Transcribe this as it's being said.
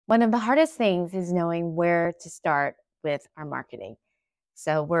One of the hardest things is knowing where to start with our marketing.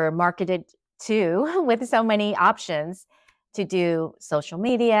 So we're marketed to with so many options to do social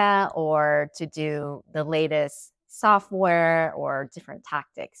media or to do the latest software or different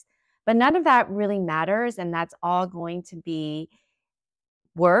tactics. But none of that really matters. And that's all going to be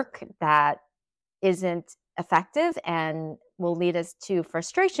work that isn't effective and will lead us to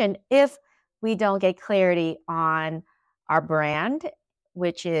frustration if we don't get clarity on our brand,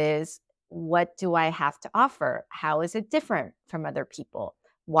 which is what do I have to offer? How is it different from other people?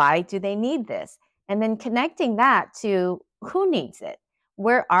 Why do they need this? And then connecting that to who needs it?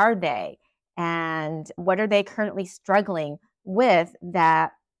 Where are they? And what are they currently struggling with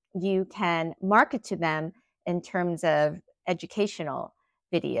that you can market to them in terms of educational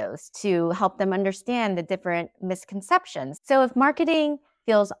videos to help them understand the different misconceptions. So, if marketing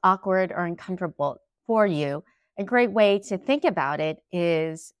feels awkward or uncomfortable for you, a great way to think about it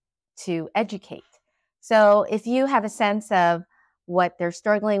is to educate. So, if you have a sense of what they're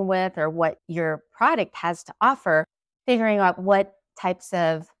struggling with or what your product has to offer, figuring out what types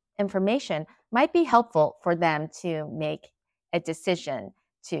of information might be helpful for them to make a decision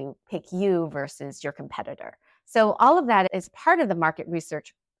to pick you versus your competitor. So all of that is part of the market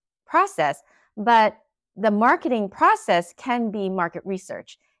research process, but the marketing process can be market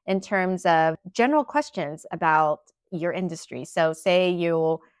research in terms of general questions about your industry. So say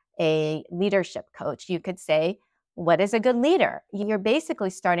you're a leadership coach, you could say, what is a good leader? You're basically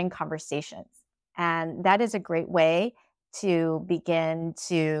starting conversations. And that is a great way to begin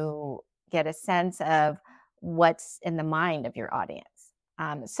to get a sense of what's in the mind of your audience.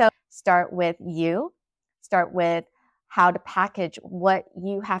 So start with you, start with how to package what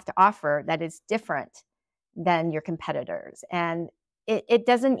you have to offer that is different than your competitors. And it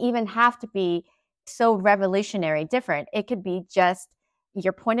doesn't even have to be so revolutionary different. It could be just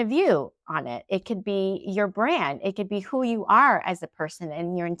your point of view on it. It could be your brand. It could be who you are as a person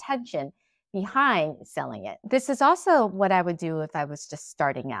and your intention behind selling it. This is also what I would do if I was just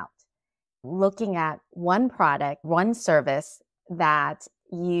starting out, looking at one product, one service that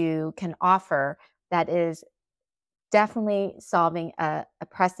you can offer that is definitely solving a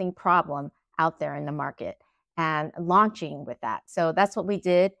pressing problem out there in the market and launching with that. So that's what we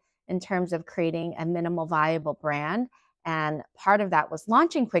did in terms of creating a minimal viable brand. And part of that was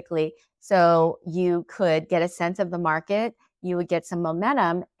launching quickly so you could get a sense of the market, you would get some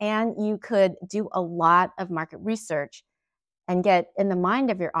momentum, and you could do a lot of market research and get in the mind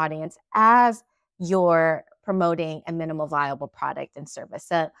of your audience as you're promoting a minimal viable product and service.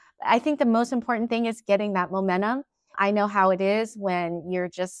 So I think the most important thing is getting that momentum. I know how it is when you're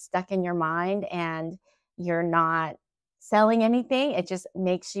just stuck in your mind and you're not selling anything. It just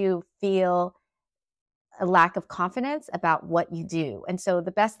makes you feel a lack of confidence about what you do. And so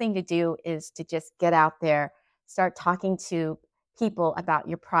the best thing to do is to just get out there, start talking to people about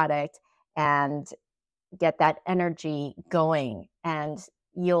your product and get that energy going, and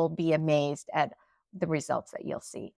you'll be amazed at the results that you'll see.